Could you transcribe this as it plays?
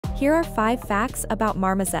Here are 5 facts about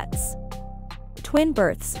marmosets. Twin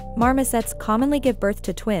births. Marmosets commonly give birth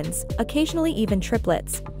to twins, occasionally even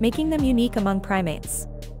triplets, making them unique among primates.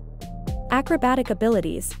 Acrobatic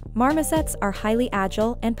abilities. Marmosets are highly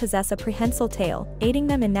agile and possess a prehensile tail, aiding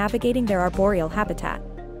them in navigating their arboreal habitat.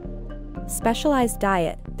 Specialized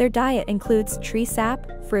diet. Their diet includes tree sap,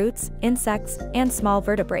 fruits, insects, and small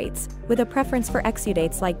vertebrates, with a preference for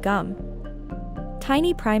exudates like gum.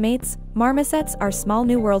 Tiny primates. Marmosets are small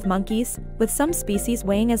New World monkeys, with some species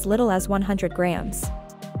weighing as little as 100 grams.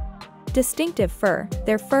 Distinctive fur.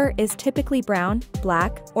 Their fur is typically brown,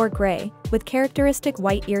 black, or gray, with characteristic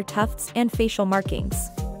white ear tufts and facial markings.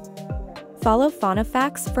 Follow Fauna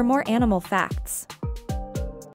Fax for more animal facts.